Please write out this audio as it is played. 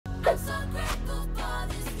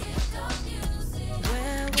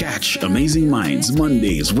Catch Amazing Minds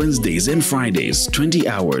Mondays, Wednesdays, and Fridays, 20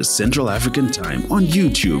 hours Central African Time on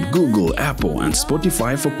YouTube, Google, Apple, and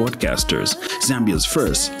Spotify for podcasters. Zambia's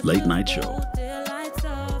first late night show.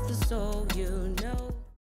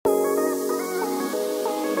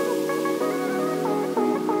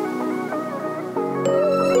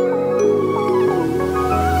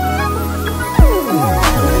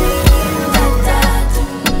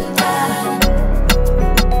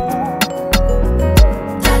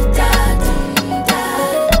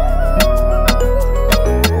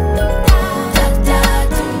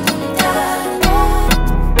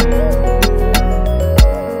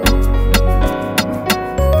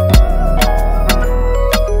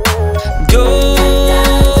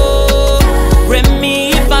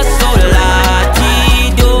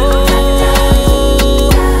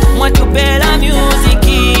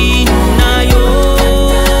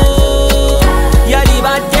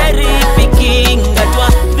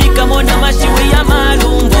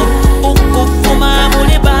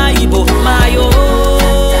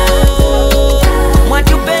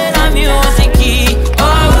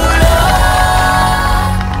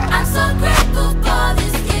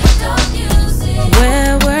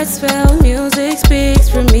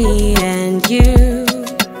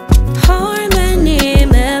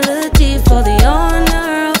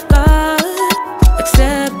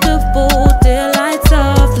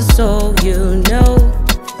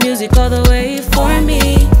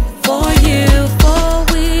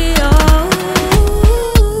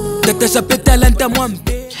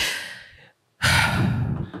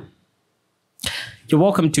 You're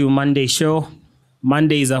welcome to Monday show.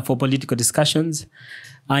 Mondays are for political discussions.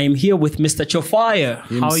 I am here with Mr. Chofire.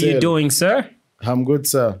 How are you doing, sir? I'm good,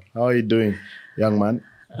 sir. How are you doing, young man?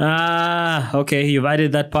 Okay. You've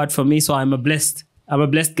added that part for me, so I'm a blessed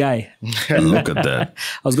guy. Look at that.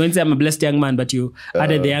 I was going to say I'm a blessed young man, but you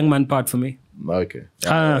added the young man part for me. Okay.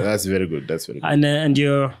 That's very good. That's very good. And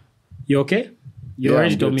you're okay? You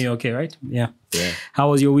already told me you're okay, right? Yeah.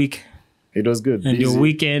 How was your week? It was good. And your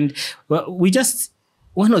weekend? Well,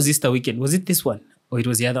 when was Easter weekend? Was it this one or it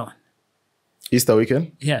was the other one? Easter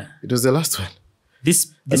weekend? Yeah. It was the last one.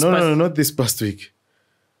 No, not this past week.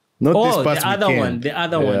 Not this past the other weekend. one. The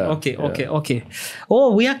other one. Okay.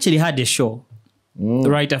 Oh, we actually had a show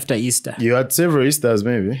right after Easter. You had several Easters,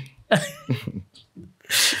 maybe.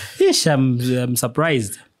 Yes, I'm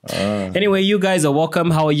surprised. Anyway, you guys are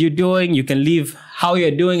welcome. How are you doing? You can leave how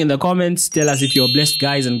you're doing in the comments. Tell us if you're blessed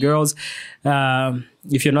guys and girls.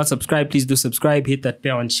 If you're not subscribed, please do subscribe. Hit that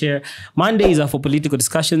bell and share. Mondays are for political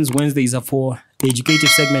discussions. Wednesdays are for the educative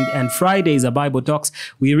segment. And Fridays are Bible Talks.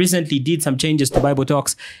 We recently did some changes to Bible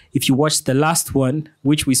Talks. If you watched the last one,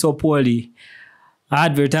 which we so poorly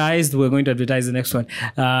advertised, we're going to advertise the next one.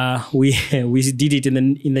 We did it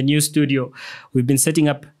in the new studio. We've been setting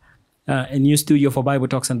up a new studio for Bible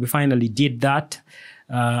Talks, and we finally did that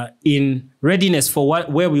in readiness for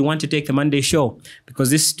where we want to take the Monday show, because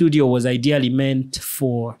this studio was ideally meant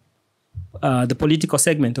for the political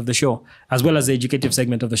segment of the show as well as the educative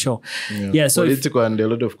segment of the show. So political and a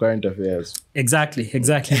lot of current affairs. Exactly.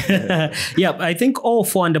 Yeah, I think all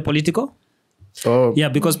four under political. Yeah,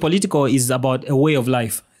 because political is about a way of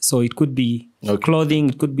life. So it could be clothing,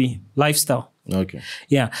 it could be lifestyle. Okay.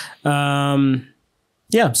 Yeah.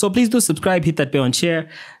 So please do subscribe, hit that bell and share.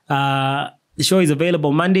 The show is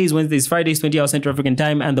available Mondays, Wednesdays, Fridays, 20 hours Central African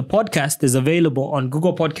Time. And the podcast is available on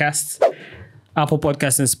Google Podcasts, Apple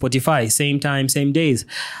Podcasts, and Spotify. Same time, same days.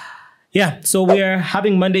 Yeah, so we're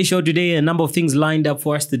having Monday show today. A number of things lined up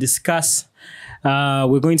for us to discuss.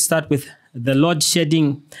 We're going to start with the load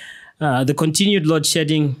shedding, the continued load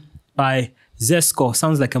shedding by Zesco.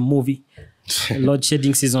 Sounds like a movie. Load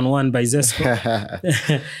shedding season 1 by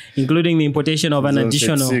Zesco, including the importation of an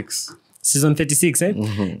additional 36. Season 36,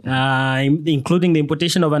 including the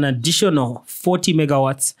importation of an additional 40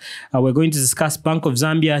 megawatts. We're going to discuss Bank of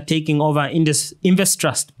Zambia taking over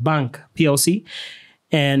Investrust Bank PLC,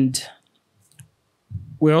 and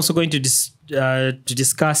we're also going to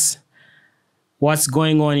discuss what's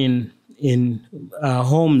going on in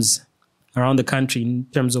homes around the country in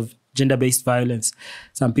terms of gender-based violence.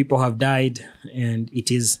 Some people have died, and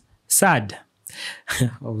it is sad. I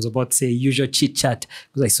was about to say usual chit chat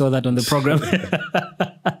because I saw that on the program.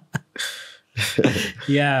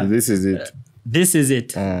 Yeah. This is it. This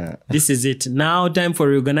is it. Now time for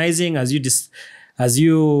reorganizing as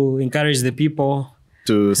you encourage the people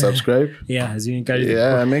to subscribe. As you encourage the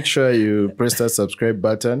people. Make sure you press that subscribe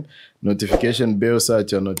button, notification bell so that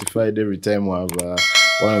you're notified every time we have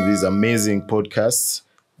one of these amazing podcasts.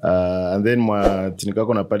 And then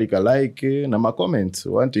tinikako napalika like na ma comment.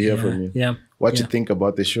 We want to hear from you. Yeah. what you think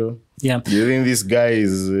about the show. Yeah. Do you think this guy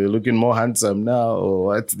is looking more handsome now, or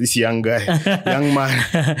what? This young guy, young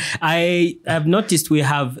man? I have noticed we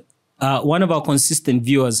have one of our consistent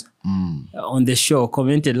viewers on the show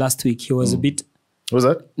commented last week. He was a bit... What's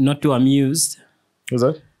that? Not too amused. What's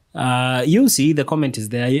that? You see, the comment is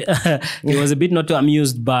there. He was a bit not too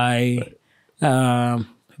amused by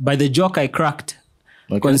the joke I cracked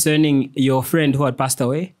concerning your friend who had passed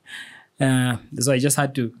away. So I just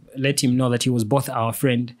had to let him know that he was both our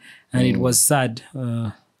friend, and it was sad.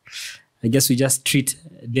 I guess we just treat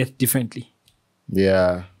death differently.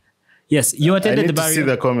 Yeah. Yes, you attended the burial. I need to see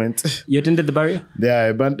the comment. You attended the burial?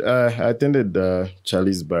 Yeah, I attended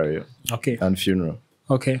Charlie's burial. Okay. And funeral.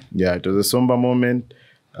 Okay. Yeah, it was a somber moment.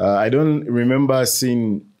 I don't remember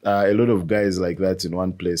seeing a lot of guys like that in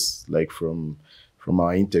one place, like from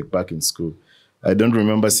our intake back in school. I don't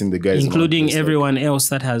remember seeing the guys. Including everyone else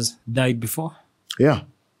that has died before? Yeah.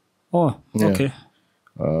 Oh, okay.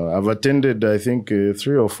 I've attended, I think, 3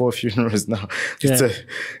 or 4 funerals now.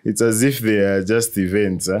 It's as if they are just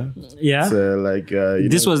events. Huh? Yeah. So, like,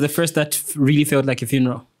 this was the first that really felt like a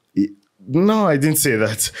funeral. No, I didn't say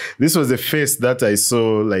that. This was the first that I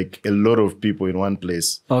saw like a lot of people in one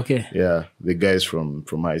place. Okay. Yeah, the guys from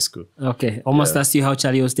high school. Okay. Almost asked you how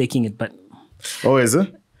Charlie was taking it, but... Oh, is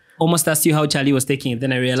it? Almost asked you how Charlie was taking it.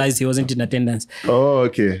 Then I realized he wasn't in attendance. Oh,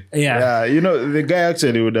 okay. Yeah. Yeah, the guy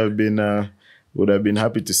actually would have been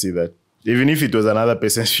happy to see that. Even if it was another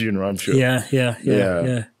person's funeral, I'm sure. Yeah.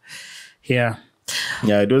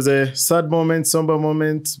 Yeah, it was a sad moment, somber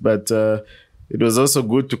moment, but it was also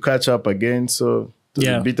good to catch up again. So it was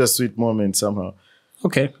a bittersweet moment somehow.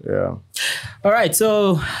 Okay. Yeah. All right,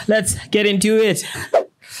 so let's get into it.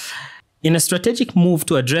 In a strategic move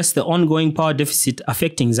to address the ongoing power deficit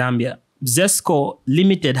affecting Zambia, ZESCO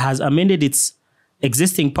Limited has amended its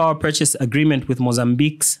existing power purchase agreement with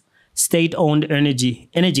Mozambique's state-owned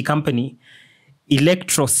energy company,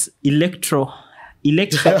 Electro.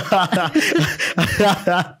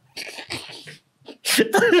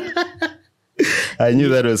 I knew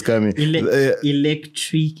that was coming.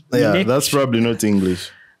 That's probably not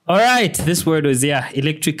English. All right, this word was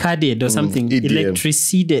electricated or something.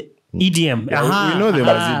 Electricided. Idiom. We know them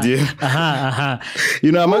as idiom.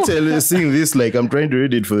 I'm actually seeing this like I'm trying to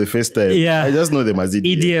read it for the first time. Yeah. I just know them as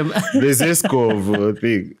idiom. The ZESCO of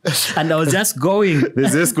thing. And I was just going. The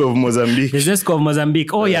ZESCO of Mozambique. The ZESCO of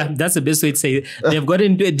Mozambique. Oh yeah, that's the best way to say it. They've got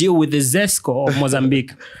into a deal with the ZESCO of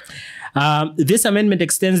Mozambique. This amendment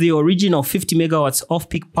extends the original 50 megawatts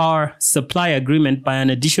off-peak power supply agreement by an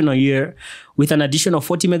additional year with an additional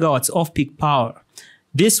 40 megawatts off-peak power.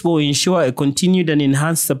 This will ensure a continued and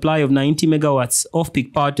enhanced supply of 90 megawatts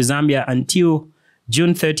off-peak power to Zambia until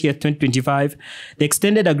June 30th, 2025. The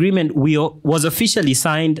extended agreement was officially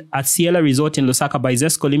signed at Ciela Resort in Lusaka by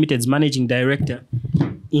ZESCO Limited's managing director,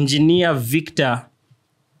 Engineer Victor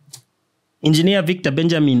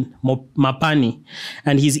Benjamin Mapani,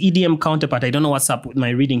 and his EDM counterpart. I don't know what's up with my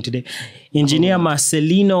reading today. Engineer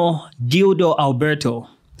Marcelino Gildo Alberto.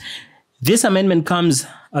 This amendment comes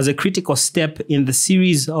as a critical step in the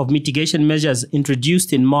series of mitigation measures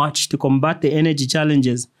introduced in March to combat the energy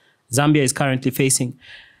challenges Zambia is currently facing.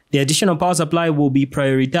 The additional power supply will be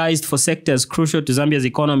prioritized for sectors crucial to Zambia's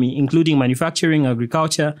economy, including manufacturing,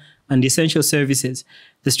 agriculture, and essential services.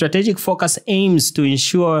 The strategic focus aims to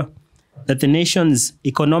ensure that the nation's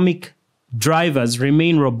economic drivers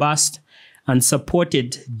remain robust and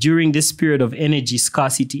supported during this period of energy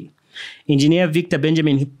scarcity. Engineer Victor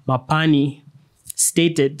Benjamin Mapani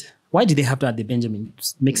stated, why did they have to add the Benjamin?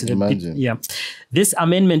 It makes it a bit, yeah. This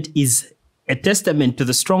amendment is a testament to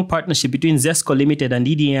the strong partnership between ZESCO Limited and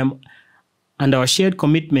EDM and our shared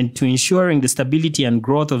commitment to ensuring the stability and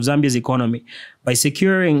growth of Zambia's economy. By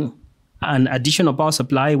securing an additional power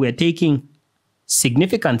supply, we're taking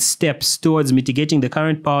significant steps towards mitigating the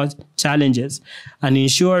current power challenges and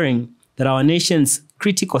ensuring that our nation's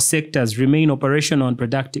critical sectors remain operational and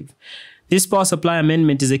productive. This power supply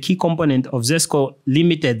amendment is a key component of ZESCO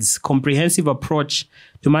Limited's comprehensive approach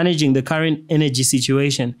to managing the current energy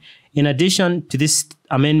situation. In addition to this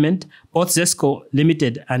amendment, both ZESCO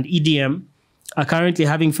Limited and EDM are currently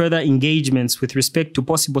having further engagements with respect to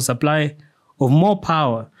possible supply of more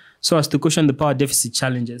power so as to cushion the power deficit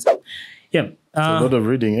challenges. Yeah. A lot of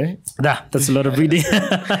reading, eh? That's a lot of reading.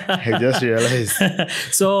 I just realized.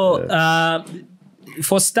 So,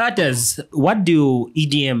 for starters, what do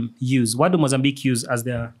EDM use? What do Mozambique use as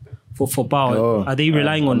their for power? Are they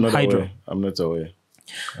relying on hydro? I'm not aware.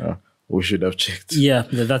 We should have checked. Yeah,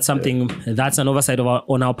 that's something. That's an oversight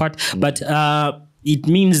on our part. But it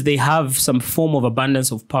means they have some form of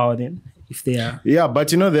abundance of power then if they are. Yeah, but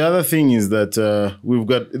the other thing is that we've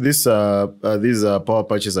got these power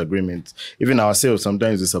purchase agreements. Even ourselves,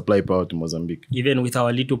 sometimes we supply power to Mozambique. Even with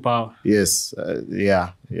our little power. Yes,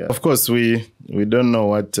 yeah. Of course, we don't know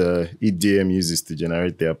what EDM uses to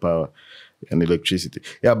generate their power and electricity.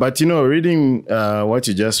 Yeah, but reading what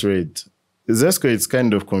you just read, ZESCO, it's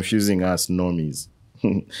kind of confusing us normies.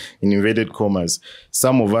 In inverted commas,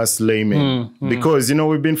 some of us laymen, because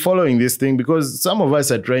we've been following this thing because some of us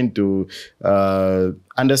are trying to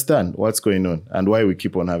understand what's going on and why we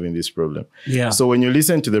keep on having this problem. Yeah. So when you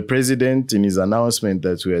listen to the president in his announcement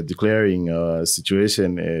that we are declaring a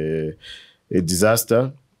situation a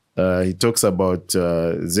disaster, he talks about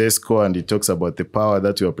ZESCO and he talks about the power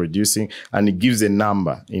that we are producing, and he gives a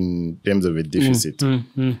number in terms of a deficit.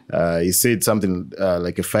 He said something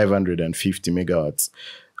like a 550 megawatts.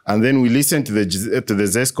 And then we listen to the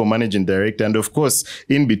ZESCO managing director, and of course,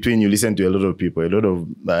 in between, you listen to a lot of people, a lot of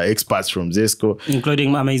experts from ZESCO,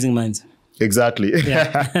 including AmazingMinds. Exactly.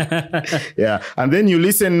 Yeah. Yeah. And then you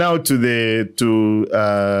listen now to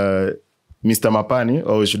Mr. Mapani,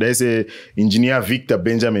 or should I say Engineer Victor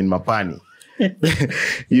Benjamin Mapani.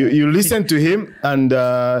 you listen to him, and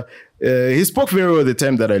he spoke very well the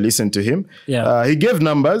time that I listened to him. Yeah. He gave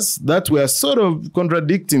numbers that were sort of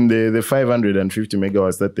contradicting the 550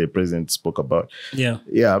 megawatts that the president spoke about. Yeah.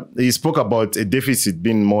 Yeah. He spoke about a deficit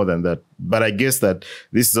being more than that. But I guess that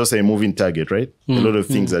this is also a moving target, right? A lot of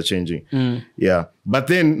things are changing. Yeah. But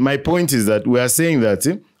then my point is that we are saying that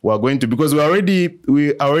we're going to, because we're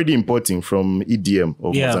already importing from EDM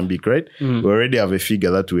of Mozambique, right? We already have a figure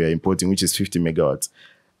that we are importing, which is 50 megawatts.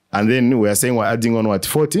 And then we are saying we're adding on what,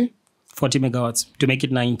 40 megawatts to make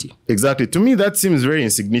it 90. Exactly. To me, that seems very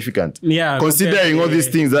insignificant. Yeah. Considering all these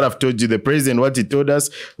things that I've told you, the president, what he told us,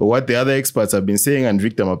 what the other experts have been saying, and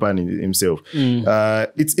Victor Mapani himself.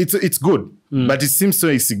 It's good, but it seems so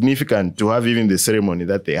insignificant to have even the ceremony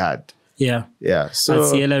that they had. Yeah. Yeah. So at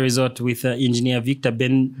Sierra Resort with Engineer Victor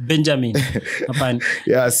Benjamin Mapani.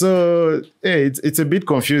 Yeah. So it's a bit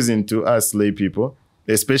confusing to us lay people.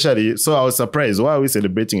 Especially, so I was surprised. Why are we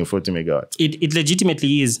celebrating a 40 megawatts? It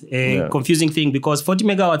legitimately is a confusing thing, because 40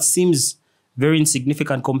 megawatts seems very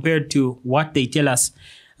insignificant compared to what they tell us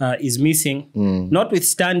is missing.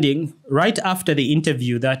 Notwithstanding, right after the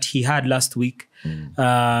interview that he had last week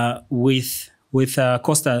with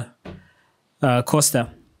Costa Mansa?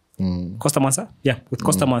 Yeah, with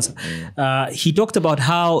Costa Mansa. He talked about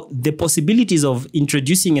how the possibilities of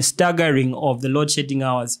introducing a staggering of the load shedding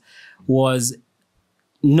hours was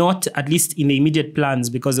not, at least in the immediate plans,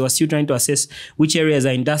 because they were still trying to assess which areas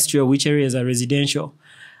are industrial, which areas are residential.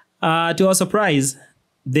 To our surprise,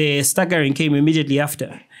 the staggering came immediately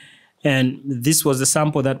after. And this was the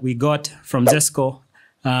sample that we got from ZESCO.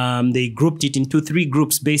 They grouped it into 3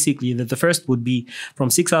 groups, basically. That the first would be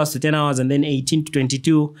from 6 hours to 10 hours, and then 18 to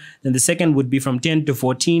 22. Then the second would be from 10 to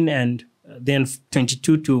 14, and then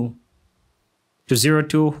 22 to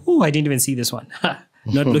 02. Oh, I didn't even see this one.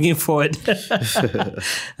 Not looking forward.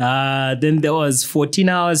 Then there was 14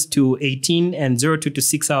 hours to 18 and 02 to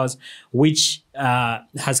 6 hours, which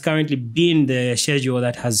has currently been the schedule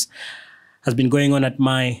that has been going on at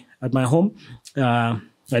my home. I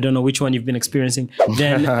don't know which one you've been experiencing.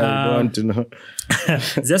 Then I don't want to know.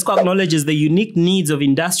 ZESCO acknowledges the unique needs of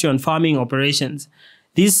industrial and farming operations.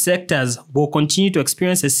 These sectors will continue to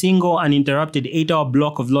experience a single uninterrupted 8-hour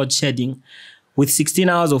block of load shedding with 16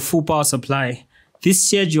 hours of full power supply. This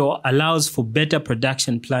schedule allows for better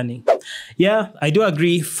production planning. Yeah, I do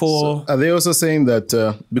agree for... So are they also saying that,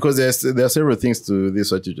 because there are several things to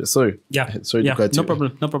this, what you just... Sorry. Yeah. Sorry to cut you.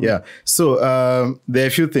 No problem. Yeah. So there are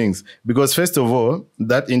a few things. Because first of all,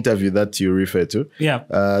 that interview that you referred to,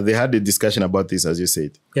 they had a discussion about this, as you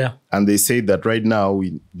said. Yeah. And they said that right now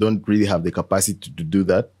we don't really have the capacity to do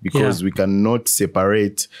that because we cannot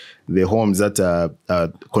separate the homes that are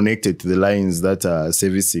connected to the lines that are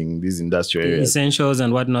servicing these industrial areas. Essentials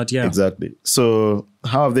and whatnot, yeah. Exactly. So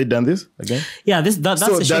how have they done this again? Yeah, that's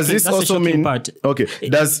the shocking part. Okay.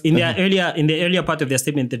 In the earlier part of their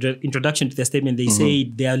statement, the introduction to their statement, they say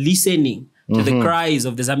they are listening to the cries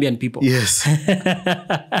of the Zambian people. Yes.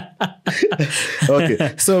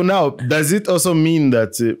 Okay. So now, does it also mean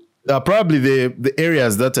that probably the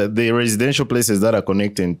areas that are the residential places that are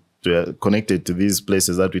connected to these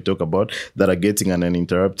places that we talk about that are getting an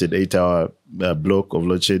uninterrupted 8-hour block of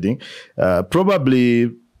load shedding,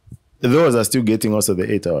 probably those are still getting also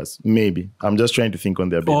the 8 hours. Maybe. I'm just trying to think on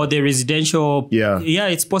their behalf. Or the residential. Yeah,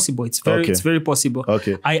 it's possible. It's very possible.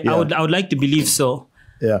 Okay. I would like to believe so.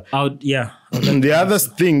 Yeah.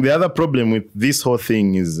 The other problem with this whole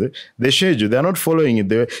thing is the schedule. They're not following it.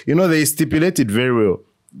 They stipulate it very well.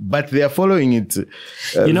 but they are following it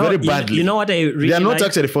very badly. You know what I really They are not like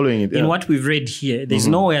actually following it. in what we've read here. There's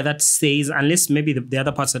nowhere that says, unless maybe the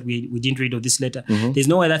other parts that we didn't read of this letter, there's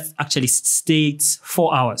nowhere that actually states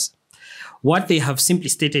 4 hours. What they have simply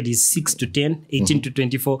stated is 6 to 10, 18 to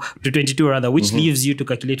 24, to 22 rather, which leaves you to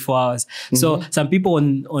calculate 4 hours. So some people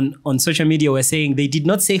on social media were saying they did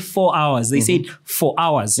not say 4 hours. They said 4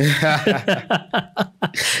 hours.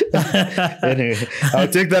 Anyway, I'll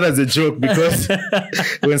take that as a joke, because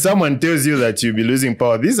when someone tells you that you'll be losing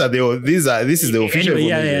power, this is the official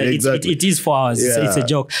anyway, exactly. it is 4 hours. Yeah. It's a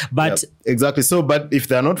joke. But exactly. So, but if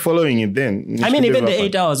they're not following it, then I mean, even the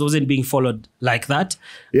 8 hours wasn't being followed like that.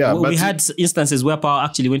 Yeah, we had instances where power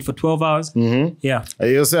actually went for 12 hours. Yeah.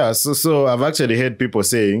 So I've actually heard people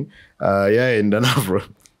saying, in Danafro,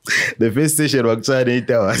 the first station was 8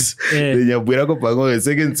 hours. Then the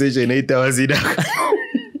second station 8 hours.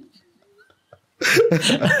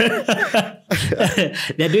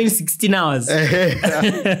 They're doing 16 hours.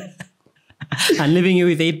 And leaving you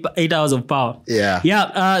with 8 hours of power.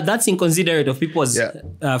 That's inconsiderate of people's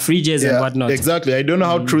fridges and whatnot. Exactly. I don't know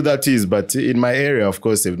how true that is, but in my area, of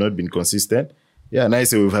course, they've not been consistent.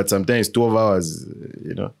 Nice. We've had sometimes 12 hours,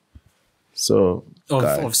 so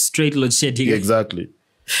of straight load shedding. Exactly.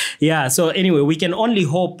 Yeah. So anyway, we can only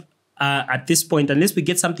hope at this point, unless we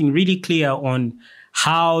get something really clear on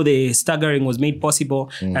how the staggering was made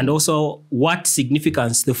possible, and also what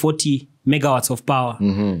significance the 40 megawatts of power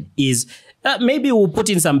is. Maybe we'll put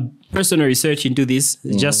in some personal research into this,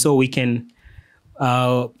 just so we can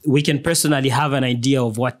personally have an idea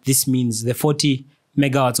of what this means, the 40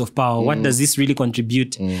 megawatts of power. What does this really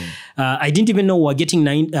contribute? I didn't even know we were getting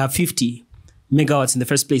 50 megawatts in the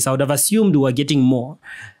first place. I would have assumed we were getting more.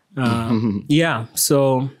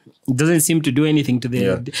 So it doesn't seem to do anything to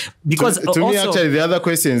the... Because to me, actually, the other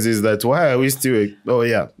questions is that why are we still...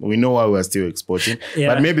 we know why we're still exporting.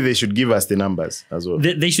 But maybe they should give us the numbers as well.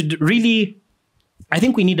 They should really... I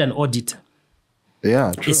think we need an audit.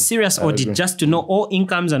 Yeah, true. A serious audit, just to know all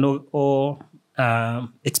incomes and all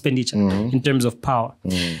expenditure in terms of power.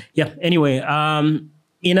 Anyway,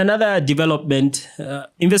 in another development,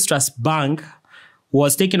 Investrust Bank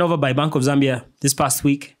was taken over by Bank of Zambia this past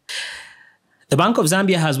week. The Bank of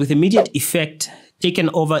Zambia has, with immediate effect, taken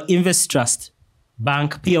over Investrust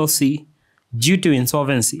Bank PLC due to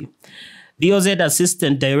insolvency. BOZ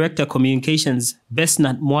Assistant Director Communications,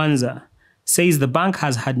 Besnat Mwanza, says the bank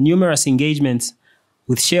has had numerous engagements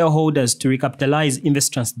with shareholders to recapitalize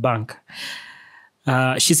Investrust Bank.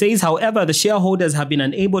 She says, however, the shareholders have been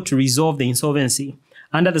unable to resolve the insolvency.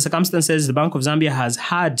 Under the circumstances, the Bank of Zambia has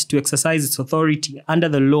had to exercise its authority under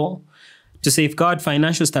the law to safeguard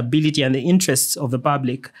financial stability and the interests of the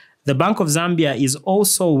public. The Bank of Zambia is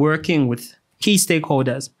also working with key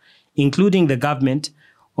stakeholders, including the government,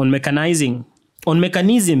 on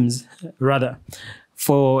mechanisms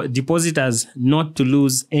for depositors not to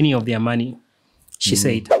lose any of their money, she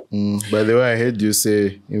said. By the way, I heard you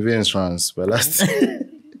say Investrust, but last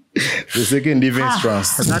the second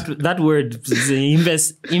Investrust. That word,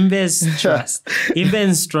 Investrust.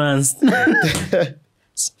 Investrust.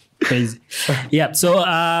 Crazy. So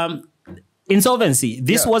insolvency.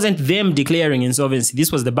 This wasn't them declaring insolvency.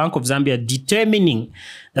 This was the Bank of Zambia determining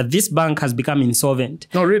that this bank has become insolvent.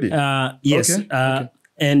 Oh, really? Yes. Okay.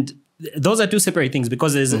 And those are two separate things,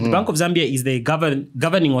 because the Bank of Zambia is the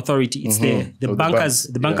governing authority. It's the bankers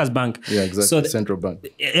bank. Yeah, exactly. So the central bank.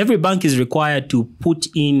 Every bank is required to put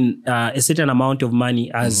in a certain amount of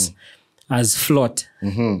money as float,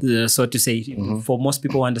 so to say, for most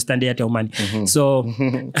people who understand Airtel money. So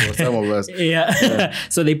for some of us.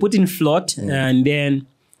 So they put in float, and then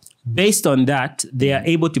based on that, they are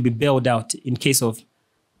able to be bailed out in case of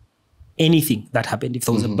anything that happened. If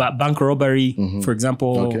there was a bank robbery, for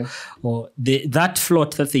example, or that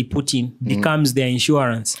float that they put in becomes their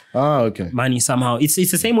insurance money somehow. It's the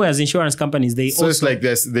same way as insurance companies. So it's like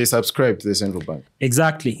they subscribe to the central bank.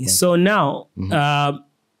 Exactly. Okay. So now,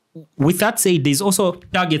 with that said, there's also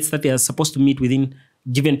targets that they are supposed to meet within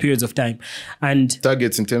given periods of time. And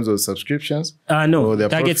targets in terms of subscriptions? No,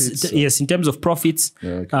 targets, profits, yes, in terms of profits.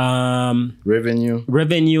 Revenue.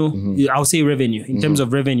 I'll say revenue. In terms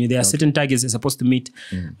of revenue, there are certain targets they're supposed to meet.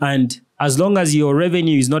 And as long as your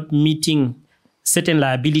revenue is not meeting certain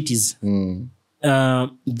liabilities,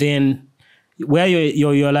 then where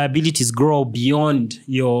your liabilities grow beyond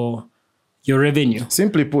your revenue.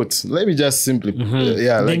 Simply put, let me just simply put,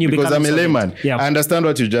 because I'm a layman. I understand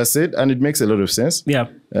what you just said, and it makes a lot of sense.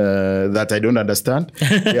 That I don't understand.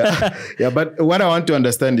 But what I want to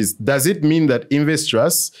understand is, does it mean that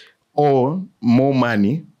Investrust owe more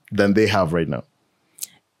money than they have right now?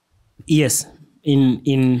 Yes.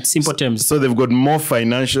 in simple terms. So they've got more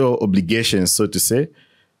financial obligations, so to say.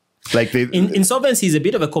 Like insolvency is a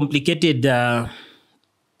bit of a complicated.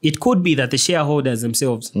 It could be that the shareholders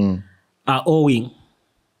themselves are owing.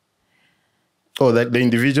 Oh, that the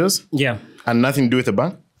individuals? Yeah. And nothing to do with the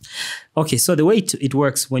bank? Okay, so the way it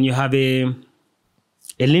works, when you have a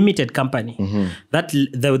limited company, that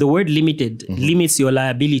the word limited limits your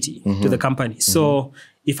liability to the company. So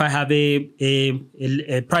if I have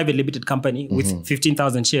a private limited company with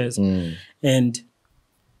 15,000 shares and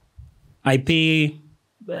I pay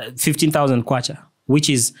 15,000 kwacha, which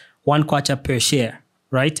is 1 kwacha per share,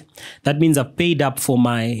 right? That means I've paid up for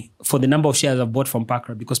the number of shares I've bought from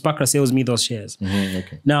Pakra, because Pakra sells me those shares.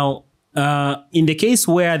 Okay. Now, in the case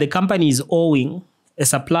where the company is owing a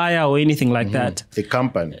supplier or anything like that, a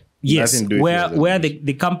company. Yes, where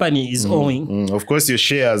the company is owing. Of course, your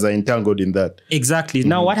shares are entangled in that. Exactly.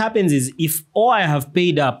 Now, what happens is if all I have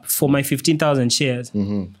paid up for my 15,000 shares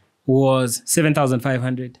was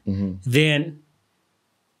 7,500, then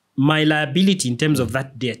my liability in terms of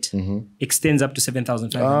that debt extends up to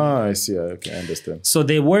 7,500. Ah, I see. Okay, I understand. So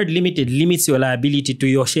the word limited limits your liability to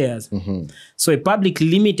your shares. So a public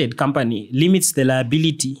limited company limits the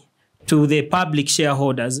liability to the public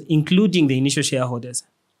shareholders, including the initial shareholders.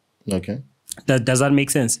 Okay. Does that make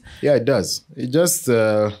sense? Yeah, it does. It just...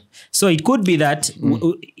 So it could be that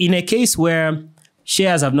in a case where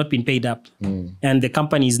shares have not been paid up and the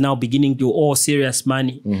company is now beginning to owe serious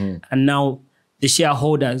money and now the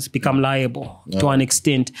shareholders become liable to an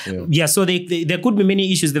extent. Yeah, so there could be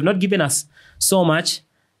many issues. They've not given us so much,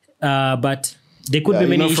 but there could be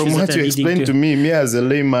many issues. From what you explained to me as a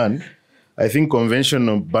layman, I think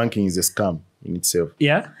conventional banking is a scam in itself.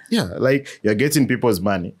 Yeah? Yeah, like you're getting people's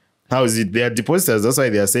money. How is it? They are depositors. That's why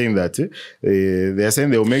they are saying that. They are saying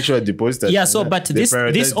they will make sure depositors. Yeah, so but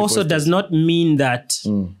this also does not mean that...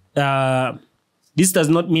 this does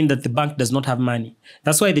not mean that the bank does not have money.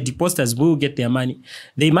 That's why the depositors will get their money.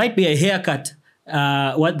 They might be a haircut,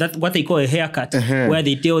 what they call a haircut, where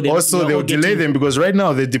they tell them... Also, they'll delay them because right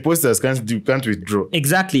now the depositors can't withdraw.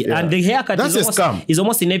 Exactly. Yeah. And the haircut is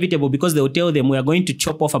almost inevitable because they'll tell them we are going to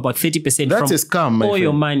chop off about 30% That's a scam, all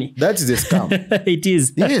your money. That is a scam. It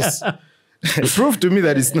is. Yes. Prove to me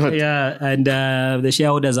that it's not. Yeah, and the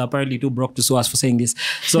shareholders are apparently too broke to sue us for saying this.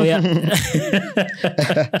 So yeah.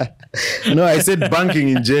 No, I said banking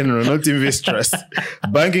in general, not Investrust.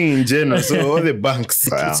 Banking in general. So all the banks.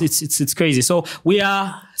 It's crazy. So we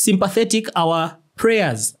are sympathetic. Our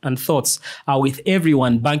prayers and thoughts are with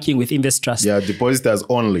everyone banking with Investrust. Yeah, depositors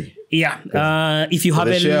only. Yeah. If you have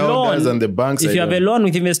a loan, and the banks, if you have a loan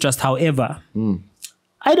with Investrust, however.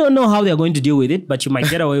 I don't know how they're going to deal with it, but you might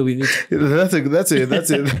get away with it. That's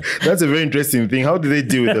a very interesting thing. How do they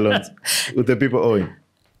deal with the loans, with the people owing?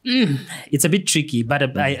 It's a bit tricky,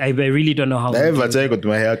 but I really don't know how. I got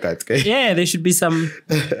my haircut. Okay? Yeah, there should be some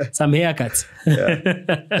haircuts.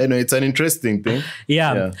 Yeah. I know it's an interesting thing.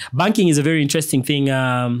 Yeah. Banking is a very interesting thing.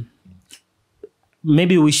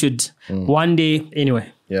 Maybe we should one day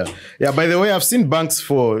anyway. Yeah. Yeah. By the way, I've seen banks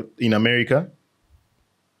in America.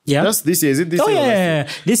 Yeah. Just this year. Is it this year? Yeah.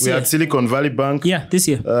 This year. We had Silicon Valley Bank. Yeah, this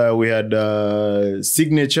year. We had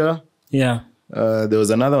Signature. Yeah. There was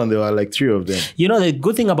another one. There were like 3 of them. You know, the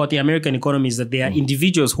good thing about the American economy is that there are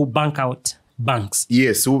individuals who bank out banks.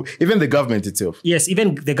 Yes. Even the government itself. Yes,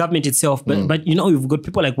 even the government itself. But you know, you've got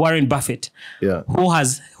people like Warren Buffett. Yeah.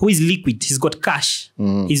 Who is liquid. He's got cash.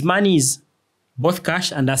 His money is both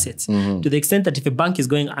cash and assets, to the extent that if a bank is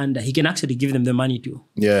going under, he can actually give them the money too.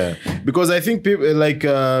 Yeah, because I think people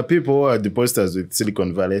who are depositors with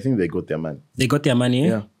Silicon Valley, I think they got their money. They got their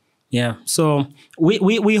money. Yeah. So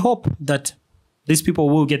we hope that these people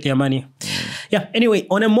will get their money. Yeah. Anyway,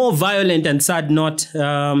 on a more violent and sad note,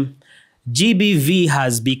 GBV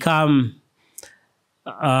has become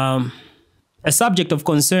a subject of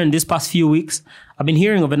concern this past few weeks. I've been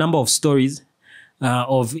hearing of a number of stories.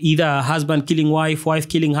 Of either husband killing wife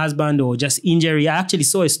killing husband, or just injury. I actually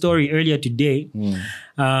saw a story earlier today.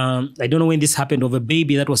 I don't know when this happened, of a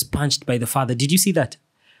baby that was punched by the father. Did you see that?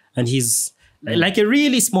 And he's like a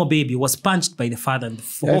really small baby was punched by the father, and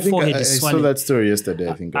the whole forehead is swollen. I saw that story yesterday,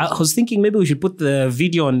 I think. I was thinking maybe we should put the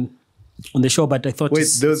video on the show, but I thought... Wait,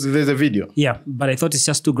 there's a video? Yeah, but I thought it's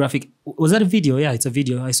just too graphic. Was that a video? Yeah, it's a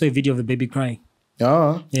video. I saw a video of the baby crying.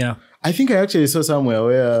 Oh. Yeah. I think I actually saw somewhere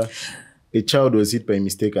where... a child was hit by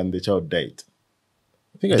mistake and the child died.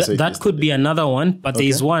 I think I saw that could be another one, but there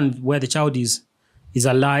is one where the child is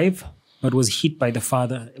alive but was hit by the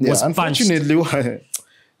father. Was unfortunately,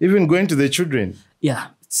 even going to the children.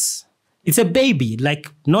 Yeah, it's a baby, like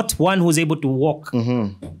not one who's able to walk.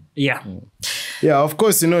 Yeah. Yeah, of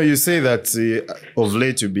course, you say that of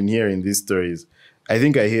late you've been hearing these stories. I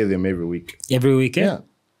think I hear them every week. Every week, Yeah.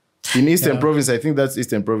 In Eastern Province, I think that's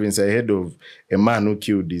Eastern Province, I heard of a man who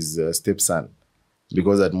killed his stepson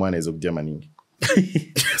because that man is of Germany.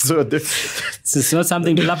 So it's not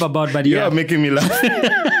something to laugh about, but you are making me laugh.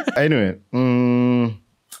 Anyway,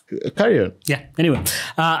 carry on. Yeah, anyway.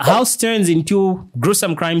 House turns into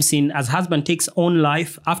gruesome crime scene as husband takes own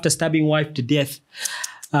life after stabbing wife to death.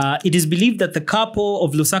 It is believed that the couple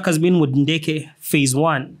of Lusaka's Binwood Ndeke, phase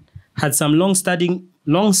 1, had some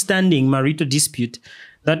long-standing marital dispute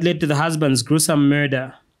that led to the husband's gruesome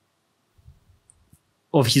murder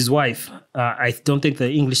of his wife. I don't think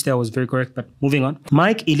the English there was very correct, but moving on.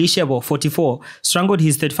 Mike Elishebo, 44, strangled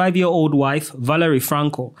his 35-year-old wife, Valerie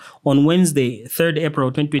Franco, on Wednesday, 3rd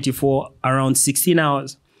April 2024, around 16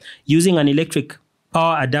 hours, using an electric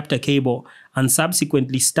power adapter cable and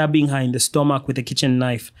subsequently stabbing her in the stomach with a kitchen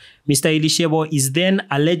knife. Mr. Elishebo is then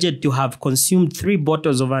alleged to have consumed 3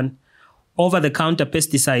 bottles of an over-the-counter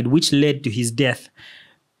pesticide, which led to his death.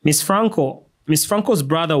 Miss Franco's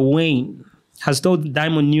brother, Wayne, has told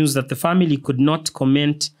Diamond News that the family could not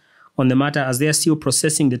comment on the matter as they are still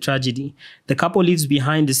processing the tragedy. The couple leaves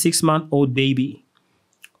behind a 6-month-old baby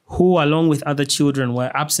who, along with other children,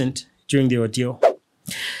 were absent during the ordeal.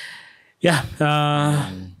 Yeah,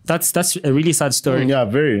 that's a really sad story. Yeah,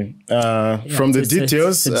 very. From the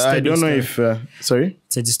details, I don't know if... sorry?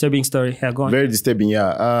 It's a disturbing story. Yeah, go on. Very disturbing,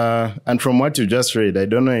 yeah. And from what you just read, I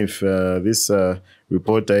don't know if this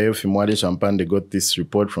reporter, Mwale Champande, got this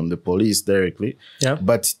report from the police directly. Yeah.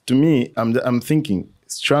 But to me, I'm thinking,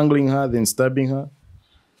 strangling her, then stabbing her?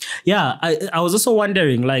 Yeah, I was also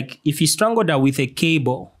wondering, like, if he strangled her with a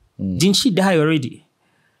cable, didn't she die already?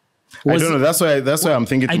 I don't know. That's why I'm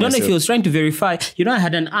thinking. I don't know if he was trying to verify. I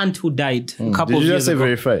had an aunt who died a couple of years ago. Did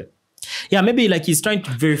you just say verify? Yeah, maybe like he's trying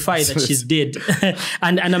to verify that she's dead.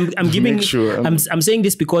 and I'm giving. Sure. I'm saying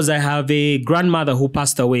this because I have a grandmother who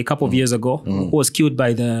passed away a couple of years ago, who was killed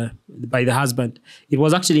by the husband. It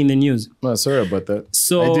was actually in the news. Oh, sorry about that.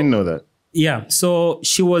 So I didn't know that. Yeah. So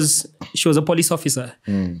she was a police officer.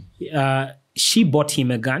 She bought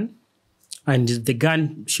him a gun, and the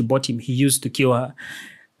gun she bought him, he used to kill her.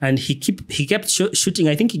 And he kept shooting.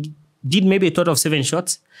 I think he did maybe a total of 7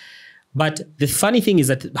 shots. But the funny thing is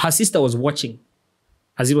that her sister was watching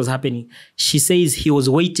as it was happening. She says he was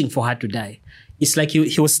waiting for her to die. It's like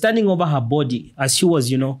he was standing over her body as she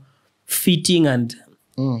was, fitting and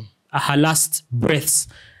her last breaths.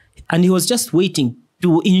 And he was just waiting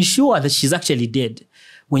to ensure that she's actually dead.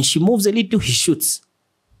 When she moves a little, he shoots.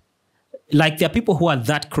 Like, there are people who are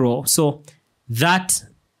that cruel. So that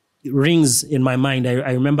rings in my mind.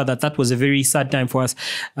 I remember that was a very sad time for us.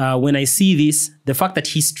 When I see this, the fact that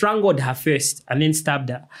he strangled her first and then stabbed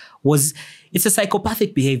her it's a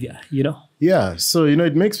psychopathic behavior, Yeah. So,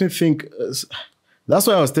 it makes me think, that's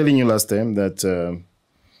why I was telling you last time that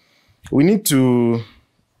we need to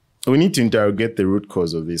interrogate the root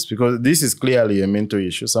cause of this, because this is clearly a mental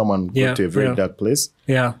issue. Someone got to a very dark place.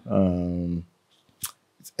 Yeah.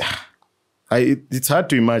 It's hard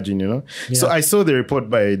to imagine, Yeah. So I saw the report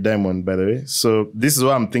by Diamond, by the way. So this is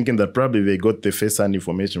why I'm thinking that probably they got the first-hand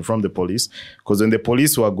information from the police, because when the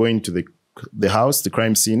police were going to the house, the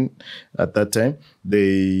crime scene at that time,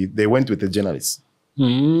 they went with the journalists.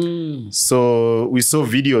 So we saw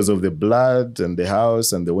videos of the blood and the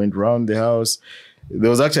house, and they went around the house. There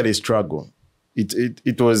was actually a struggle.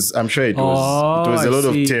 It was, I'm sure it was a lot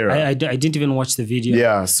of terror. I didn't even watch the video.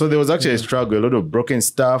 Yeah, so there was actually a struggle, a lot of broken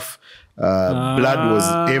stuff. Blood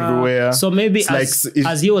was everywhere. So maybe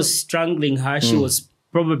as he was strangling her, she was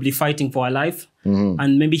probably fighting for her life.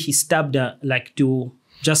 And maybe he stabbed her to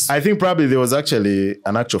just... I think probably there was actually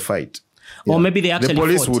an actual fight. Or maybe they actually The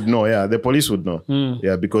police fought. would know, yeah. The police would know.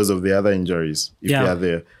 Yeah, because of the other injuries, if they are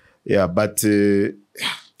there. Yeah, but, the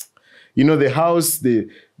house, the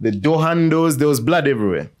door handles, there was blood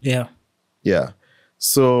everywhere. Yeah. Yeah.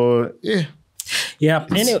 So, yeah. Yeah.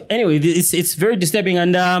 Anyway, it's very disturbing.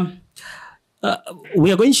 And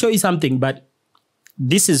we are going to show you something, but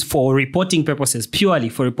this is for reporting purposes, purely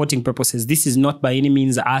for reporting purposes. This is not by any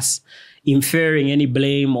means us inferring any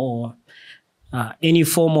blame or any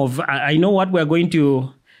form of... I know what we're going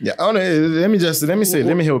to... Yeah, let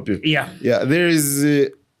me help you. Yeah. Yeah, there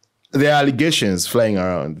are allegations flying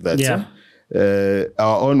around that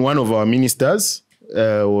one of our ministers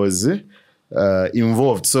was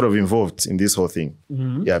involved in this whole thing.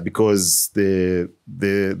 Yeah, because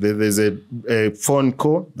there's a phone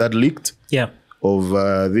call that leaked of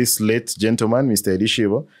this late gentleman, Mr.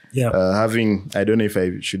 Elishebo, having, I don't know if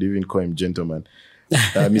I should even call him gentleman,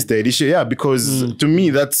 Mr. Edisha. Yeah, because to me,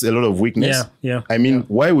 that's a lot of weakness. Yeah. I mean,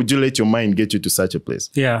 why would you let your mind get you to such a place?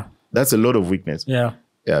 Yeah. That's a lot of weakness. Yeah.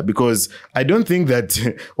 Yeah, because I don't think that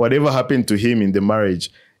whatever happened to him in the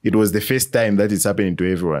marriage, it was the first time that it's happening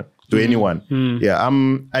to everyone, to anyone. Yeah,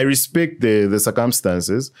 I respect the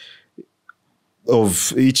circumstances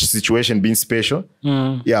of each situation being special.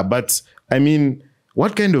 Yeah, but I mean,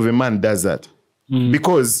 what kind of a man does that?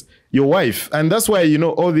 Because your wife, and that's why,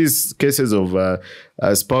 all these cases of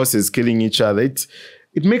spouses killing each other,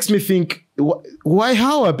 it makes me think,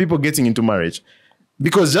 how are people getting into marriage?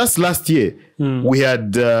 Because just last year, we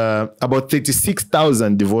had about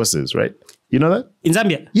 36,000 divorces, right? You know that? In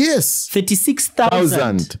Zambia? Yes.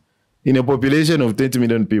 36,000. In a population of 20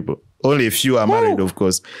 million people. Only a few are married, of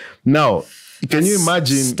course. Now, can you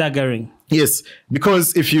imagine? Staggering. Yes,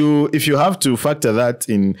 because if you have to factor that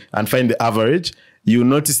in and find the average, you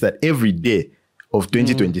notice that every day of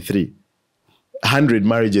 2023, 100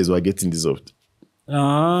 marriages were getting dissolved.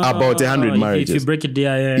 About 100 marriages. If you break it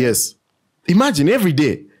down, yeah. Yes. Imagine every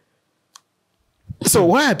day. So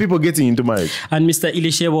why are people getting into marriage? And Mr.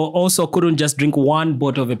 Ilishewo also couldn't just drink one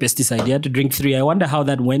bottle of a pesticide. He had to drink 3. I wonder how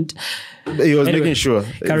that went. He was making sure.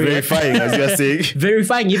 Verifying, as you are saying.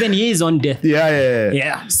 Verifying, even he is on death.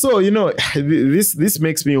 Yeah. So, this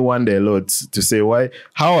makes me wonder a lot to say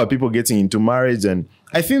how are people getting into marriage? And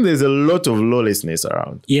I think there's a lot of lawlessness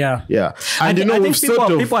around. Yeah. And I think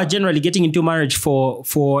people are generally getting into marriage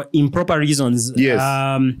for improper reasons. Yes.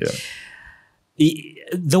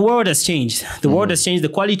 The world has changed. The world has changed. The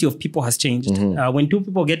quality of people has changed. When 2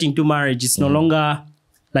 people get into marriage, it's no longer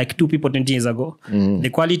like 2 people 20 years ago. The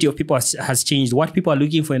quality of people has changed. What people are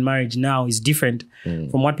looking for in marriage now is different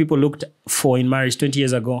from what people looked for in marriage 20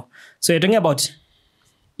 years ago. So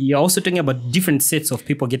you're also talking about different sets of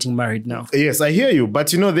people getting married now. Yes, I hear you. But,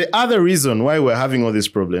 the other reason why we're having all these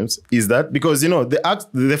problems is that because,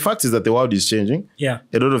 the fact is that the world is changing. Yeah.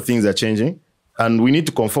 A lot of things are changing. And we need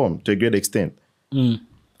to conform to a great extent.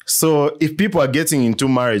 So if people are getting into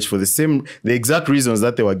marriage for the exact reasons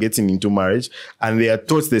that they were getting into marriage, and they are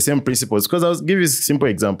taught the same principles, because I'll give you simple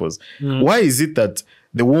examples. Why is it that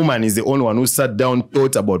the woman is the only one who sat down,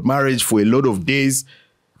 thought about marriage for a lot of days,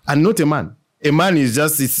 and not a man? A man is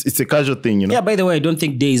just, it's a casual thing, Yeah, by the way, I don't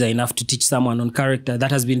think days are enough to teach someone on character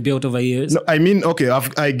that has been built over years. No, I mean, okay,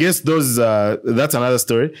 I guess that's another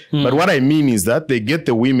story. But what I mean is that they get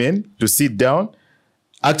the women to sit down.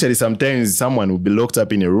 Actually, sometimes someone will be locked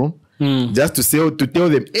up in a room just to tell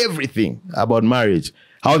them everything about marriage,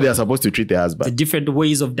 how they are supposed to treat their husband. The different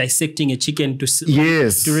ways of dissecting a chicken to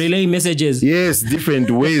relay messages. Yes,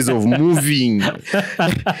 different ways of moving.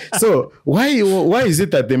 So why is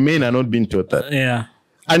it that the men are not being taught that? Yeah.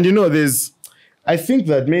 And I think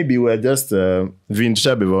that maybe we're just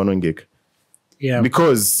Vinchabe. Yeah.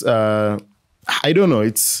 Because I don't know,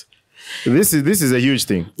 This is a huge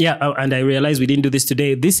thing. Yeah, and I realize we didn't do this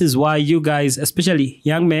today. This is why you guys, especially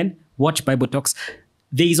young men, watch Bible Talks.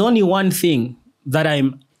 There is only one thing that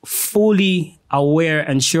I'm fully aware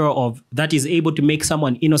and sure of that is able to make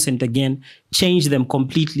someone innocent again, change them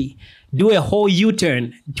completely, do a whole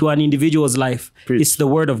U-turn to an individual's life. Preach. It's the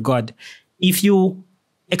Word of God. If you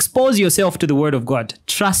expose yourself to the Word of God,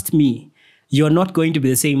 trust me, you're not going to be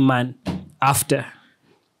the same man after.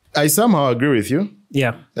 I somehow agree with you.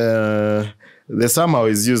 Yeah. The somehow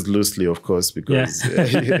is used loosely, of course, because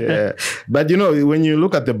But when you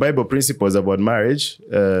look at the Bible principles about marriage,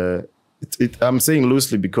 I'm saying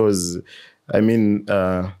loosely because I mean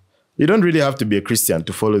you don't really have to be a Christian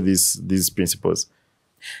to follow these principles.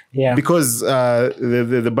 Yeah. Because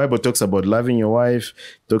the Bible talks about loving your wife,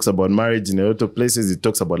 talks about marriage in a lot of places. It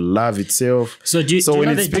talks about love itself. So when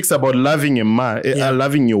it speaks about loving a man,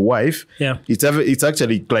 loving your wife, it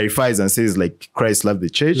actually clarifies and says like Christ loved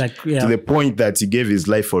the church to the point that he gave his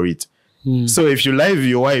life for it. So if you love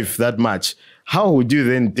your wife that much, how would you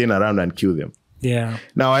then turn around and kill them? Yeah.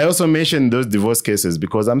 Now, I also mentioned those divorce cases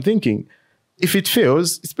because I'm thinking if it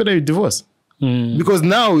fails, it's better you divorce. Because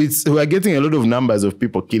now we are getting a lot of numbers of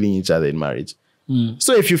people killing each other in marriage.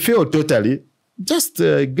 So if you fail totally, just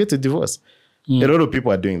get a divorce. A lot of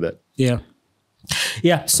people are doing that. Yeah.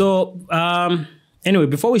 Yeah. So anyway,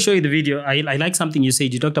 before we show you the video, I like something you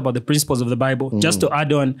said. You talked about the principles of the Bible. Just to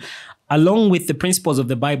add on, along with the principles of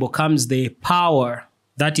the Bible comes the power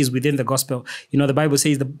that is within the gospel. The Bible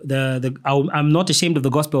says I'm not ashamed of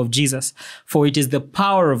the gospel of Jesus, for it is the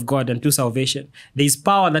power of God unto salvation. There is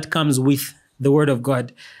power that comes with the word of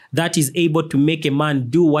God that is able to make a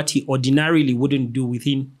man do what he ordinarily wouldn't do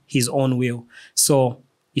within his own will. So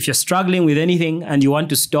if you're struggling with anything and you want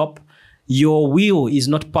to stop, your will is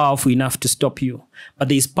not powerful enough to stop you, but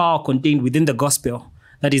there is power contained within the gospel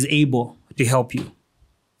that is able to help you.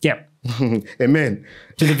 Yeah. Amen.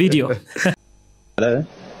 To the video. Hello.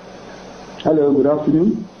 Hello, good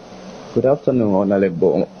afternoon. Good afternoon,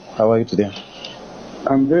 Honorable. How are you today?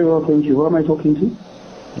 I'm very well, thank you. Who am I talking to?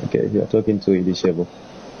 Okay, you are talking to Ilishebo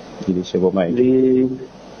Mike. The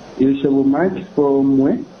Ilishebo Mike from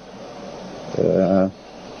where?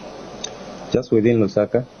 Just within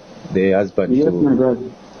Lusaka, the husband Yes, my brother.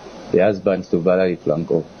 to Valerie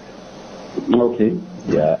Flanco. Okay.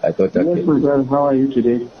 Yeah, I thought that. Yes, my brother. How are you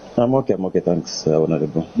today? I'm okay, thanks,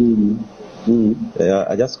 Honorable. Yeah,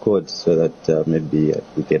 I just called so that maybe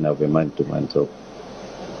we can have a man-to-man talk.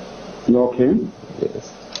 Okay.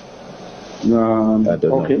 Yes. I don't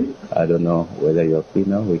know. I don't know whether you're free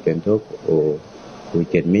now. We can talk or we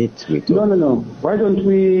can meet. No. Why don't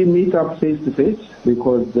we meet up face to face?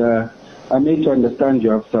 Because I made to understand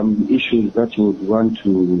you have some issues that you would want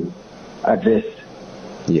to address.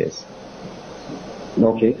 Yes.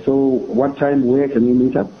 Okay. So what time, where can we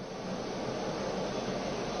meet up?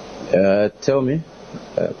 Tell me.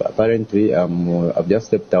 Apparently, I've just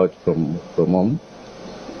stepped out from home.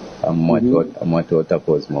 I'm at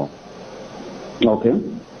Waterpose. Okay.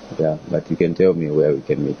 Yeah, but you can tell me where we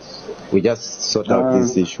can meet. We just sort out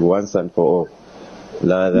this issue once and for all.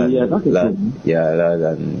 Rather than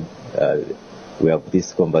we have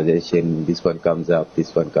this conversation, this one comes up. We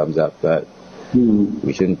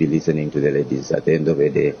shouldn't be listening to the ladies at the end of the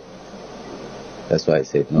day. That's why I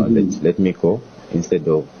said, no, let me go. Instead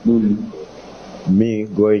of me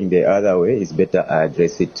going the other way, it's better I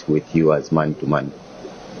address it with you as man to man.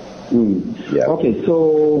 Yeah. Okay,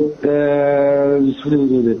 so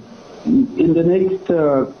in the next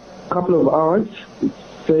couple of hours,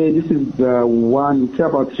 say this is say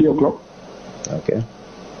about 3 o'clock. Okay.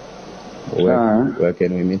 Where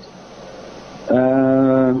can we meet?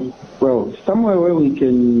 Well, somewhere where we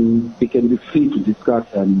can be free to discuss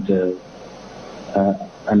and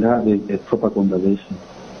have a proper conversation.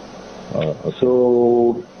 Oh, okay.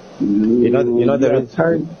 So you know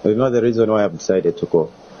the reason why I've decided to go.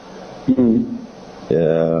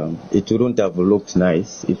 It wouldn't have looked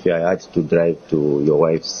nice if I had to drive to your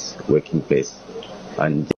wife's working place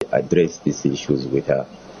and address these issues with her,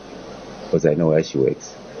 because I know where she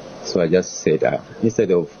works. So I just said, instead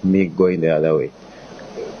of me going the other way,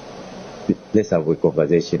 let's have a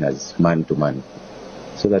conversation as man to man,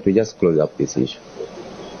 so that we just close up this issue.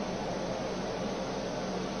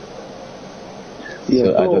 Yeah,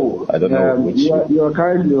 so I don't know which. You are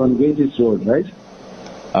currently on Greatest Road, right?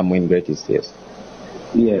 I'm in Greatest, yes.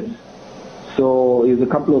 Yes. So is a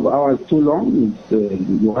couple of hours too long?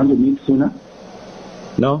 You want to meet sooner?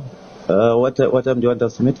 No. What time do you want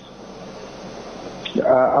us to meet?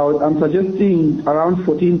 I'm suggesting around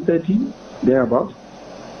 14:30, thereabout.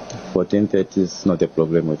 14:30 is not a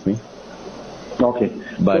problem with me. Okay.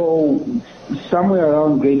 But so somewhere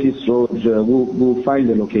around Greatest Road, we'll find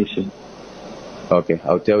the location. Okay,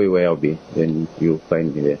 I'll tell you where I'll be. Then you'll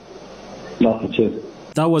find me there. Okay, cheers.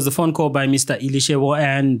 That was the phone call by Mr. Ilishebo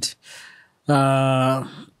and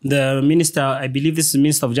the minister, I believe this is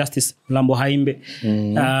Minister of Justice, Lambo Haimbe.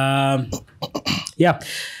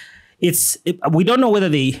 We don't know whether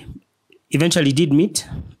they eventually did meet.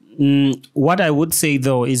 What I would say,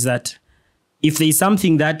 though, is that if there is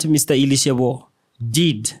something that Mr. Ilishebo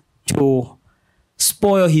did to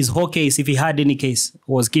spoil his whole case, if he had any case,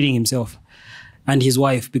 was killing himself and his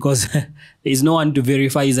wife, because there is no one to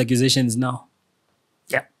verify his accusations now.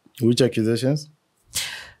 Yeah. Which accusations?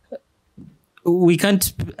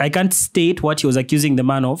 I can't state what he was accusing the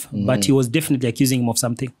man of, but he was definitely accusing him of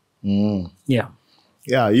something. Yeah.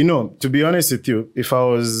 Yeah, to be honest with you, if I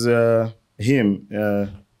was him,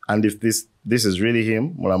 and if this is really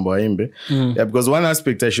him, Mulambo Haimbe, because one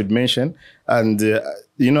aspect I should mention, and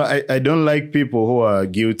I don't like people who are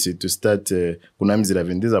guilty to start kunamizira.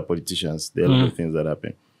 These are politicians. There are a lot of things that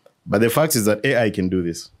happen. But the fact is that AI can do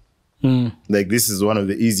this. Like, this is one of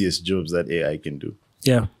the easiest jobs that AI can do.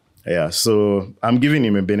 Yeah. Yeah, so I'm giving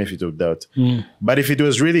him a benefit of doubt. But if it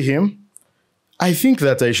was really him, I think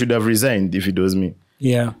that I should have resigned if it was me.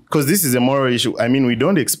 Yeah. Because this is a moral issue. I mean, we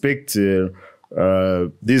don't expect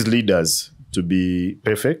these leaders to be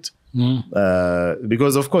perfect.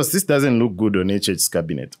 Because, of course, this doesn't look good on HH's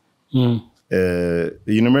cabinet. You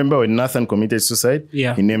remember when Nathan committed suicide?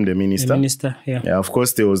 Yeah. He named the minister. The minister, yeah. Yeah, of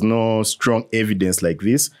course, there was no strong evidence like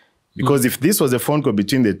this. Because if this was a phone call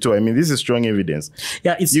between the two, I mean, this is strong evidence.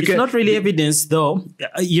 Yeah, it's not really evidence, though.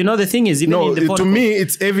 The thing is, even in the phone to me,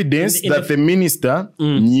 it's evidence that the minister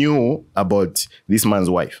knew about this man's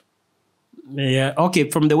wife. Yeah, okay,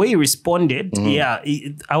 from the way he responded,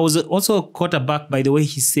 I was also caught aback by the way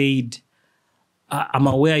he said, I'm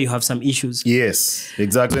aware you have some issues. Yes,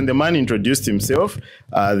 exactly. When the man introduced himself,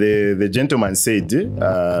 the gentleman said,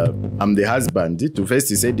 I'm the husband. To first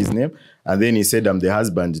he said his name, and then he said, I'm the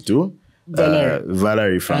husband to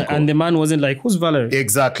Valerie Franco. And the man wasn't like, who's Valerie?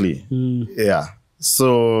 Exactly. Yeah.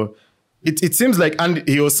 So it seems like, and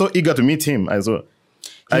he was so eager to meet him as well.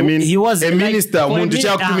 I mean, he was a minister like, who to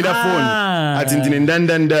phone at and then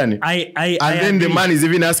the man is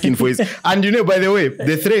even asking for his. And you know, by the way,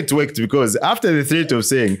 the threat worked, because after the threat of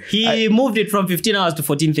saying he moved it from 15 hours to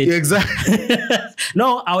 14:30. Exactly.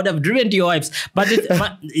 No, I would have driven to your wives. But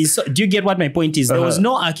do you get what my point is? There was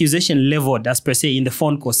no accusation leveled as per se in the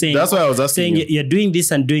phone call saying. That's why I was asking. Saying you're doing this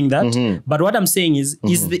and doing that. But what I'm saying is,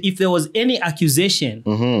 if there was any accusation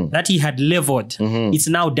that he had leveled, it's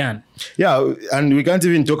now done. Yeah, and we can't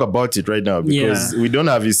even talk about it right now because we don't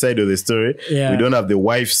have his side of the story. Yeah. We don't have the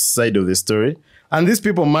wife's side of the story. And these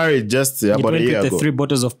people married just about a year ago. With the 3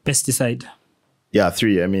 bottles of pesticide. Yeah,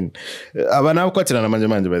 3. I mean, by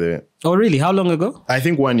the way. Oh, really? How long ago? I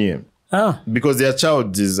think 1 year. Oh. Because their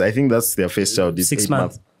child is, I think that's their first child. Is 6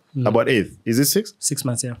 months. About 8. Is it 6? 6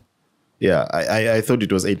 months, yeah. Yeah, I thought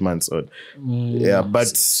it was 8 months old. Yeah,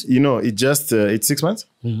 but you know, it just, it's 6 months?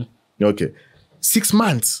 Okay. 6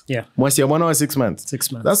 months. Yeah. 6 months. 6 months.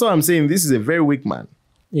 That's what I'm saying. This is a very weak man.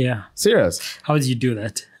 Yeah. Serious. How did you do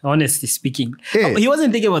that? Honestly speaking. Hey. He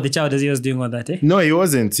wasn't thinking about the child as he was doing all that, eh? No, he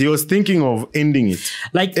wasn't. He was thinking of ending it.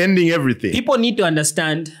 Like ending everything. People need to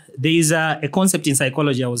understand there is a concept in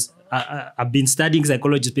psychology. I've been studying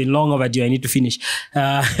psychology. It's been long overdue. I need to finish.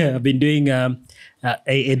 I've been doing a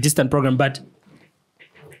distant program, but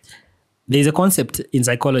there's a concept in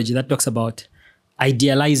psychology that talks about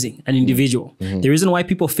idealizing an individual. The reason why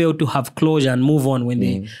people fail to have closure and move on when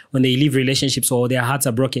they leave relationships or their hearts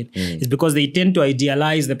are broken is because they tend to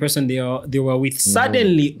idealize the person they were with.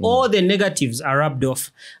 Suddenly, all the negatives are rubbed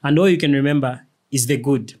off, and all you can remember is the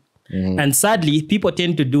good. And sadly, people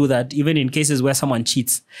tend to do that even in cases where someone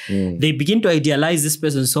cheats. They begin to idealize this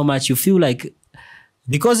person so much, you feel like,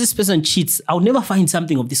 because this person cheats, I'll never find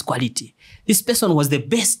something of this quality. This person was the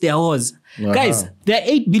best there was. Guys, there are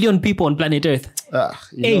 8 billion people on planet Earth.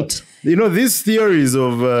 8. You know, these theories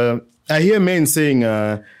of, I hear men saying,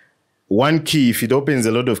 one key, if it opens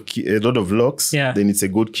a lot of locks, then it's a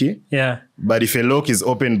good key. Yeah. But if a lock is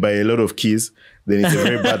opened by a lot of keys, then it's a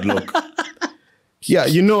very bad lock. Yeah,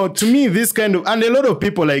 you know, to me, this kind of, and a lot of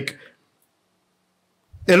people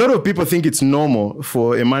think it's normal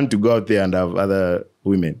for a man to go out there and have other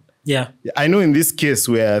women. Yeah. I know in this case,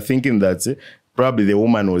 we are thinking that probably the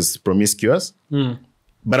woman was promiscuous.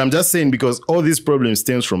 But I'm just saying, because all these problems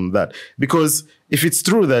stems from that. Because if it's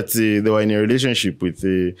true that they were in a relationship with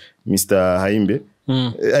Mr. Haimbe,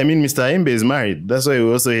 I mean, Mr. Haimbe is married. That's why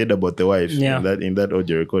we also heard about the wife in that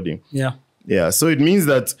audio recording. Yeah. Yeah. So it means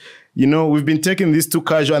that, you know, we've been taking this too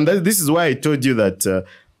casual. And this is why I told you that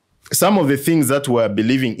some of the things that we're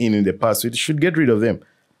believing in the past, we should get rid of them.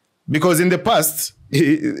 Because in the past,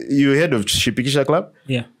 you heard of Shipikisha Club?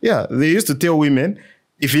 Yeah. Yeah. They used to tell women,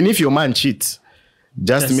 even if your man cheats,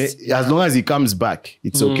 as long as he comes back,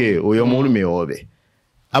 it's okay.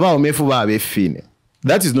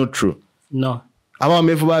 That is not true. No.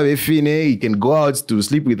 He can go out to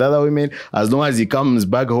sleep with other women. As long as he comes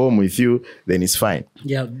back home with you, then it's fine.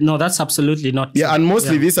 Yeah, no, that's absolutely not true. Yeah, and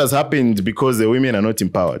mostly this has happened because the women are not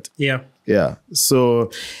empowered. Yeah. Yeah. So,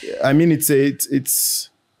 I mean, it's a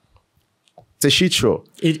shit show.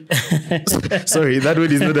 Sorry, that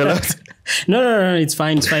word is not allowed. No, it's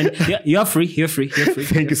fine. It's fine. You're free.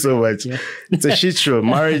 Thank you so much. Yeah. It's a shit show.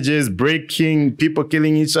 Marriages breaking, people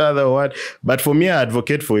killing each other, what? But for me, I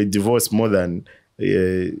advocate for a divorce more than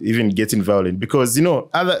even getting violent. Because, you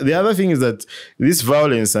know, the other thing is that this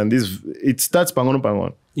violence and it starts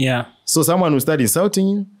pangon. Yeah. So someone will start insulting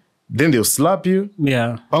you. Then they'll slap you.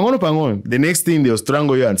 Yeah. Pangon. The next thing, they'll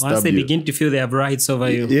strangle you and stab you. Once they begin to feel they have rights over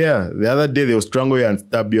you. Yeah. The other day, they'll strangle you and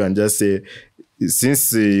stab you and just say,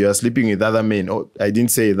 since you are sleeping with other men, I didn't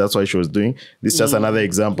say that's what she was doing. This is just another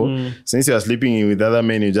example. Since you are sleeping with other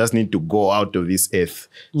men, you just need to go out of this earth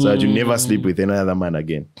so that you never sleep with another man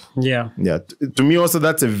again. Yeah. Yeah. To me also,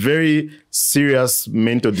 that's a very serious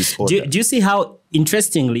mental disorder. Do you see how,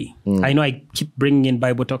 interestingly, I know I keep bringing in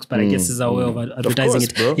Bible talks, but I guess it's our way of advertising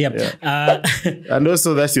it. Bro. Yeah. And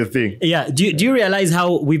also that's your thing. Yeah. Do you realize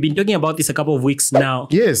how we've been talking about this a couple of weeks now?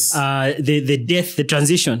 Yes. The death, the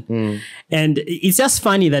transition. And it's just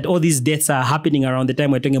funny that all these deaths are happening around the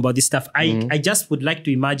time we're talking about this stuff. I just would like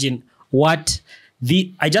to imagine what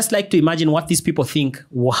these people think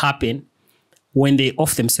will happen when they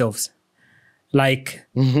off themselves. Like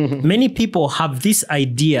many people have this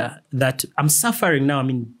idea that I'm suffering now. I'm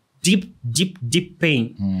in deep, deep, deep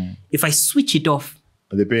pain. If I switch it off,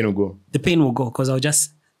 The pain will go. the pain will go because I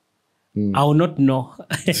will not know.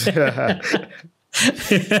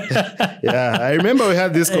 Yeah, I remember we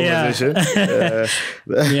had this conversation.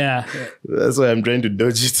 Yeah. That's why I'm trying to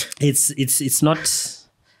dodge it. It's not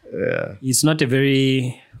it's not a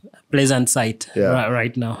very pleasant sight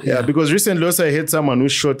right now. Yeah, because recently also I heard someone who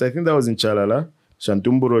shot, I think that was in Chalala,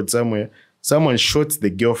 Shantumbu Road somewhere. Someone shot the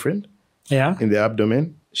girlfriend in the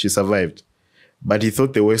abdomen. She survived. But he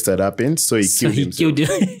thought the worst had happened, so he killed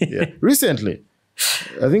himself. Yeah. Recently.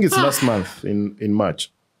 I think it's last month in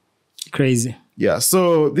March. Crazy. Yeah,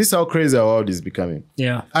 so this is how crazy our world is becoming.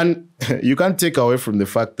 Yeah. And you can't take away from the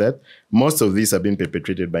fact that most of these have been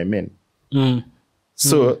perpetrated by men.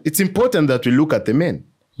 So it's important that we look at the men.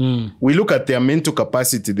 We look at their mental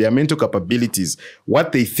capacity, their mental capabilities,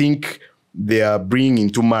 what they think they are bringing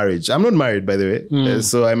into marriage. I'm not married, by the way,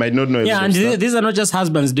 so I might not know. Yeah, and these are not just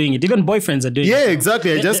husbands doing it. Even boyfriends are doing it. Yeah,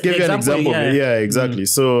 exactly. I just gave you an example. Yeah, exactly.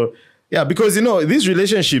 So, yeah, because, you know, these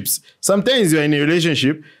relationships, sometimes you're in a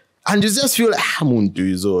relationship and you just feel, I'm going to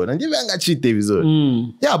his own. And you're going to cheat his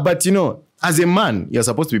own. Yeah, but, you know, as a man, you're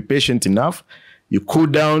supposed to be patient enough. You cool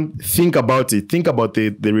down, think about it, think about the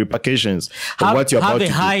repercussions of what you're about to do.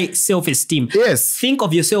 Have a high self-esteem. Yes. Think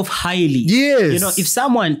of yourself highly. Yes. You know, if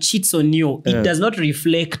someone cheats on you, it does not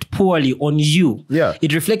reflect poorly on you. Yeah.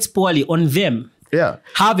 It reflects poorly on them. Yeah.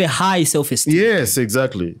 Have a high self-esteem. Yes,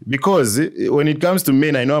 exactly. Because when it comes to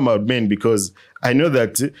men, I know about men because I know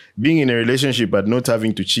that being in a relationship but not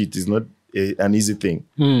having to cheat is not an easy thing.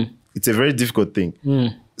 It's a very difficult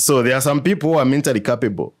thing. So there are some people who are mentally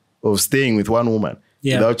capable of staying with one woman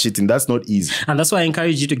without cheating. That's not easy. And that's why I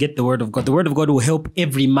encourage you to get the word of God. The word of God will help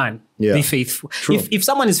every man be faithful. If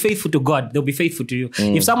someone is faithful to God, they'll be faithful to you.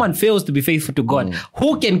 If someone fails to be faithful to God,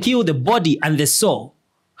 who can kill the body and the soul?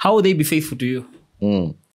 How will they be faithful to you?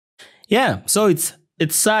 Yeah, so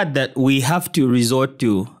it's sad that we have to resort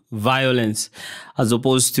to violence as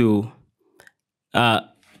opposed to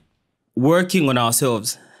working on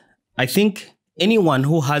ourselves. I think anyone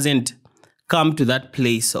who hasn't come to that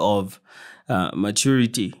place of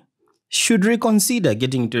maturity should reconsider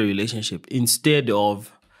getting into a relationship instead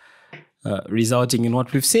of resulting in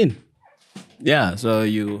what we've seen. Yeah, so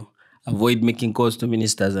you avoid making calls to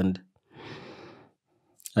ministers and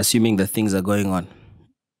assuming that things are going on.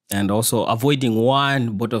 And also avoiding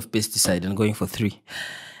one bottle of pesticide and going for 3.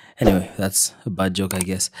 Anyway, that's a bad joke, I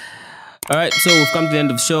guess. All right, so we've come to the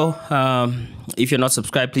end of the show. If you're not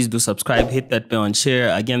subscribed, please do subscribe. Hit that bell and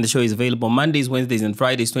share. Again, the show is available Mondays, Wednesdays, and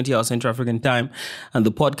Fridays, 20 hours Central African time. And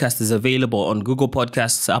the podcast is available on Google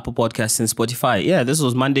Podcasts, Apple Podcasts, and Spotify. Yeah, this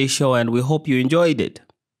was Monday's show, and we hope you enjoyed it.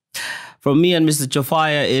 From me and Mr.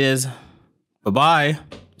 Chofaya, it is bye-bye.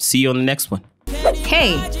 See you on the next one.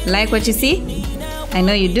 Hey, like what you see? I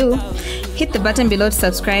know you do. Hit the button below to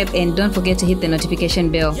subscribe and don't forget to hit the notification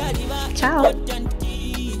bell. Ciao.